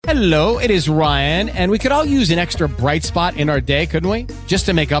Hello, it is Ryan, and we could all use an extra bright spot in our day, couldn't we? Just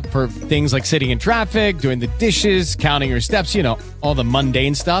to make up for things like sitting in traffic, doing the dishes, counting your steps, all the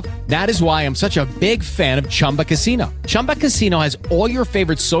mundane stuff. That is why I'm such a big fan of Chumba Casino. Chumba Casino has all your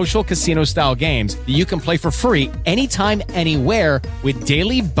favorite social casino-style games that you can play for free anytime, anywhere with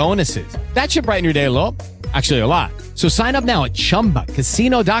daily bonuses. That should brighten your day a little. Actually, a lot. So sign up now at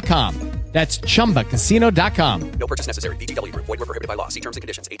ChumbaCasino.com. That's ChumbaCasino.com. No purchase necessary. VGW Group. Void where prohibited by law. See terms and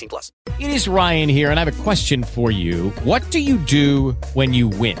conditions. 18+. It is Ryan here, and I have a question for you. What do you do when you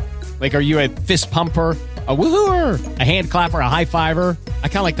win? Like, are you a fist pumper, a woohooer, a hand clapper, a high fiver? I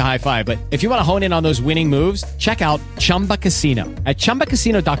kind of like the high five, but if you want to hone in on those winning moves, check out Chumba Casino. At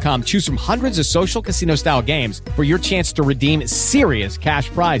ChumbaCasino.com, choose from hundreds of social casino-style games for your chance to redeem serious cash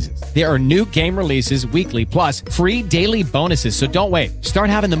prizes. There are new game releases weekly, plus free daily bonuses, so don't wait. Start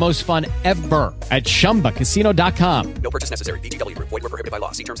having the most fun ever at ChumbaCasino.com. No purchase necessary. VGW Group. Void where prohibited by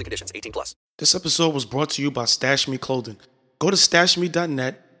law. See terms and conditions. 18+. This episode was brought to you by Stash Me Clothing. Go to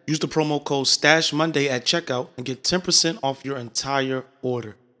stashme.net. Use the promo code STASHMonday at checkout and get 10% off your entire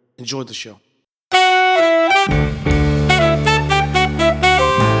order. Enjoy the show.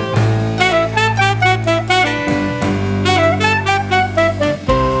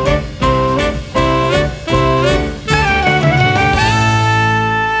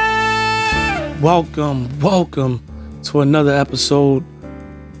 Welcome to another episode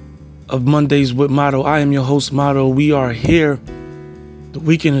of Mondays with Motto. I am your host, Motto. We are here. The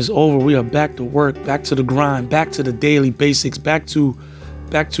weekend is over. We are back to work, back to the grind, back to the daily basics, back to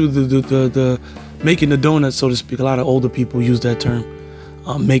the making the donuts, so to speak. A lot of older people use that term,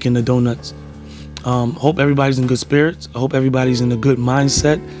 making the donuts. Hope everybody's in good spirits. I hope everybody's in a good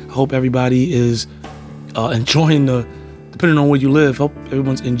mindset. I hope everybody is enjoying depending on where you live. Hope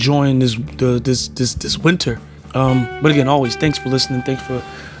everyone's enjoying this winter. But again, always thanks for listening. Thanks for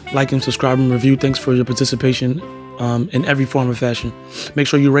liking, subscribing, review. Thanks for your participation. In every form or fashion. Make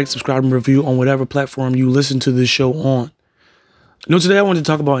sure you rate, subscribe, and review on whatever platform you listen to this show on. Today I wanted to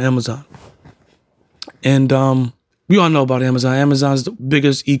talk about Amazon. And we all know about Amazon. Amazon's the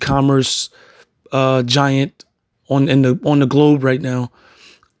biggest e-commerce giant on the globe right now.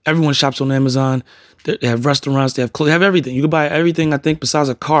 Everyone shops on Amazon. They have restaurants, they have clothes, they have everything. You can buy everything, I think, besides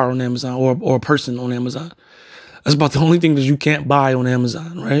a car on Amazon or a person on Amazon. That's about the only thing that you can't buy on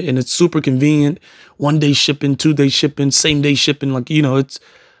Amazon, right? And it's super convenient. 1 day shipping, 2 day shipping, same day shipping. It's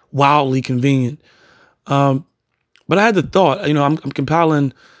wildly convenient. But I had the thought, I'm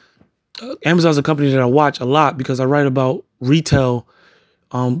compiling. Amazon's a company that I watch a lot because I write about retail.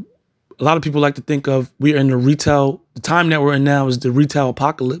 A lot of people like to think of we're in the time that we're in now is the retail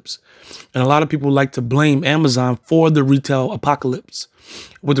apocalypse. And a lot of people like to blame Amazon for the retail apocalypse.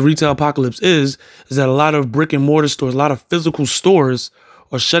 What the retail apocalypse is that a lot of brick and mortar stores, a lot of physical stores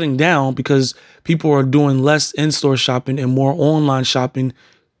are shutting down because people are doing less in-store shopping and more online shopping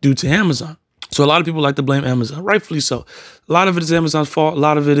due to Amazon. So a lot of people like to blame Amazon, rightfully so. A lot of it is Amazon's fault. A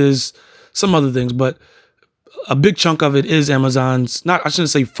lot of it is some other things, but a big chunk of it is Amazon's, I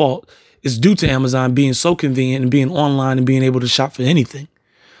shouldn't say fault. It's due to Amazon being so convenient and being online and being able to shop for anything.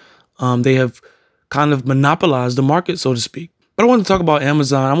 They have kind of monopolized the market, so to speak. But I want to talk about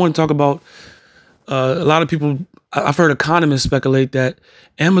Amazon. I want to talk about a lot of people. I've heard economists speculate that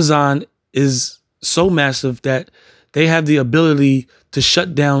Amazon is so massive that they have the ability to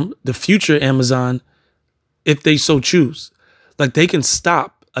shut down the future Amazon if they so choose. Like they can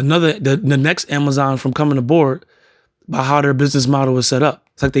stop the next Amazon from coming aboard by how their business model is set up.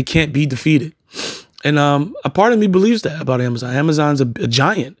 It's like they can't be defeated. And a part of me believes that about Amazon. Amazon's a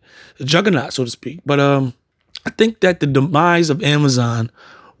giant, a juggernaut, so to speak. But I think that the demise of Amazon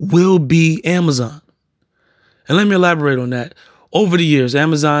will be Amazon. And let me elaborate on that. Over the years,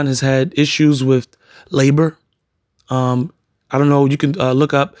 Amazon has had issues with labor. I don't know, you can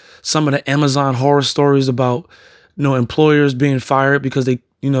look up some of the Amazon horror stories about, employers being fired because they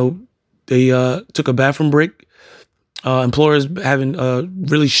took a bathroom break. Employers having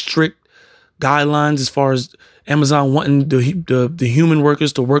really strict guidelines as far as Amazon wanting the human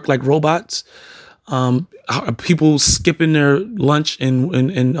workers to work like robots. People skipping their lunch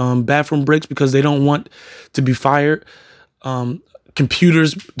and bathroom breaks because they don't want to be fired.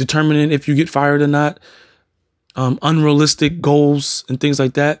 Computers determining if you get fired or not. Unrealistic goals and things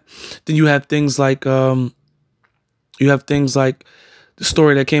like that. Then you have things like the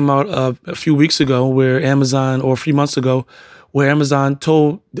story that came out a few weeks ago where Amazon, or a few months ago, where Amazon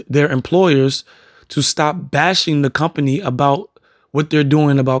told their employers to stop bashing the company about what they're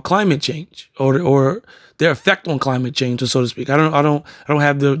doing about climate change or their effect on climate change, or so to speak. I don't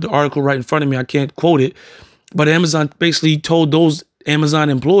have the article right in front of me. I can't quote it, but Amazon basically told those Amazon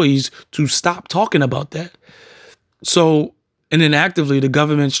employees to stop talking about that. So, and then actively the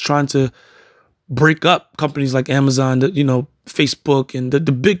government's trying to break up companies like Amazon, Facebook and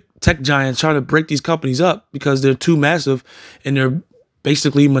the big tech giants, trying to break these companies up because they're too massive and they're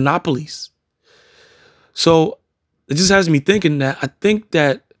basically monopolies. So it just has me thinking that I think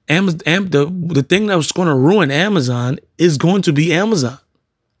that the thing that was going to ruin Amazon is going to be Amazon.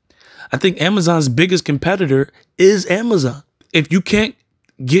 I think Amazon's biggest competitor is Amazon. If you can't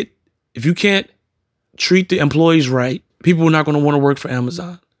treat the employees right, people are not going to want to work for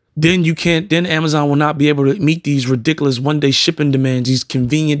Amazon. Then Amazon will not be able to meet these ridiculous one-day shipping demands, these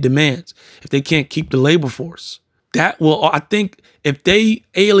convenient demands, if they can't keep the labor force. I think if they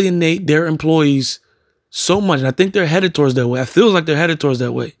alienate their employees so much, and I think they're headed towards that way, it feels like they're headed towards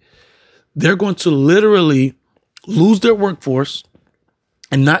that way, they're going to literally lose their workforce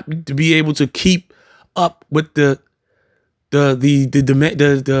and not to be able to keep up with the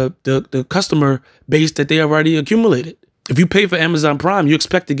customer base that they already accumulated. If you pay for Amazon Prime, you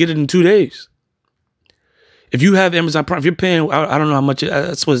expect to get it in 2 days. If you have Amazon Prime, if you're paying, I don't know how much,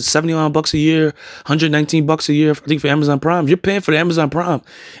 it's what, $79 a year, $119 a year, I think, for Amazon Prime. If you're paying for the Amazon Prime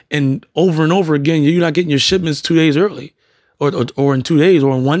and over again, you're not getting your shipments 2 days early or in 2 days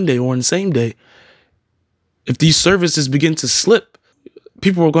or in 1 day or in the same day. If these services begin to slip,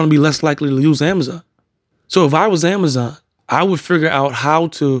 people are going to be less likely to use Amazon. So if I was Amazon, I would figure out how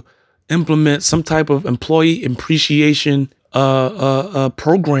to implement some type of employee appreciation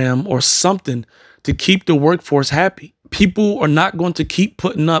program or something to keep the workforce happy. People are not going to keep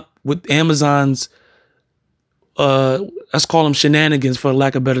putting up with Amazon's, let's call them shenanigans for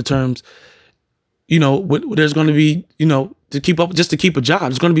lack of better terms. There's going to be, to keep up, just to keep a job.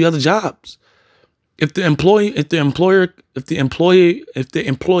 There's going to be other jobs. If the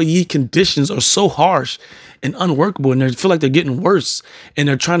employee conditions are so harsh and unworkable and they feel like they're getting worse and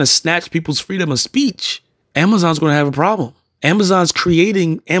they're trying to snatch people's freedom of speech, Amazon's going to have a problem. Amazon's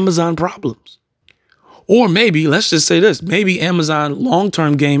creating Amazon problems. Or maybe, let's just say this, maybe Amazon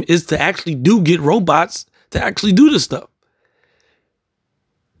long-term game is to actually get robots to actually do this stuff.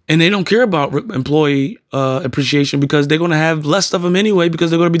 And they don't care about employee appreciation because they're going to have less of them anyway because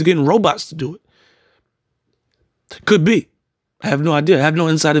they're going to be getting robots to do it. Could be. I have no idea. I have no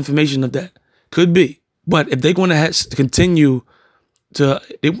inside information of that. Could be. But if they're going to continue to,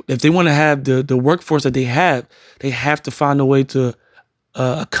 if they want to have the workforce that they have to find a way to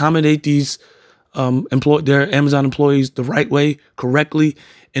accommodate these their Amazon employees the right way, correctly,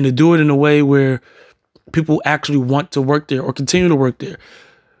 and to do it in a way where people actually want to work there or continue to work there.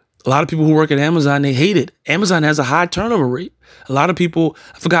 A lot of people who work at Amazon, they hate it. Amazon has a high turnover rate. A lot of people,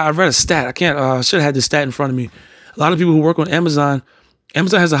 I read a stat. I should have had this stat in front of me. A lot of people who work on Amazon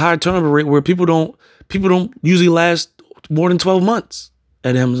has a high turnover rate where people don't usually last more than 12 months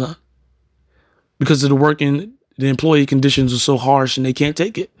at Amazon because the employee conditions are so harsh and they can't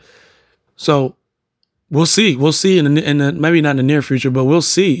take it. So we'll see in the maybe not in the near future, but we'll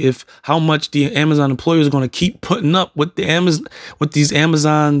see how much the Amazon employers are going to keep putting up with these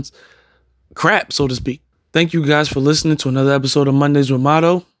Amazon's crap, so to speak. Thank you guys for listening to another episode of Mondays with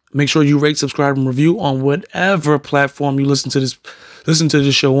Motto. Make sure you rate, subscribe, and review on whatever platform you listen to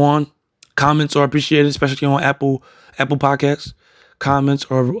this show on. Comments are appreciated, especially on Apple Podcasts. Comments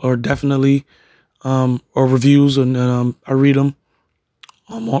are definitely or reviews, and I read them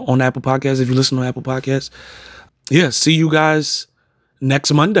on Apple Podcasts if you listen on Apple Podcasts. Yeah, see you guys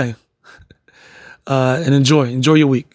next Monday. And enjoy your week.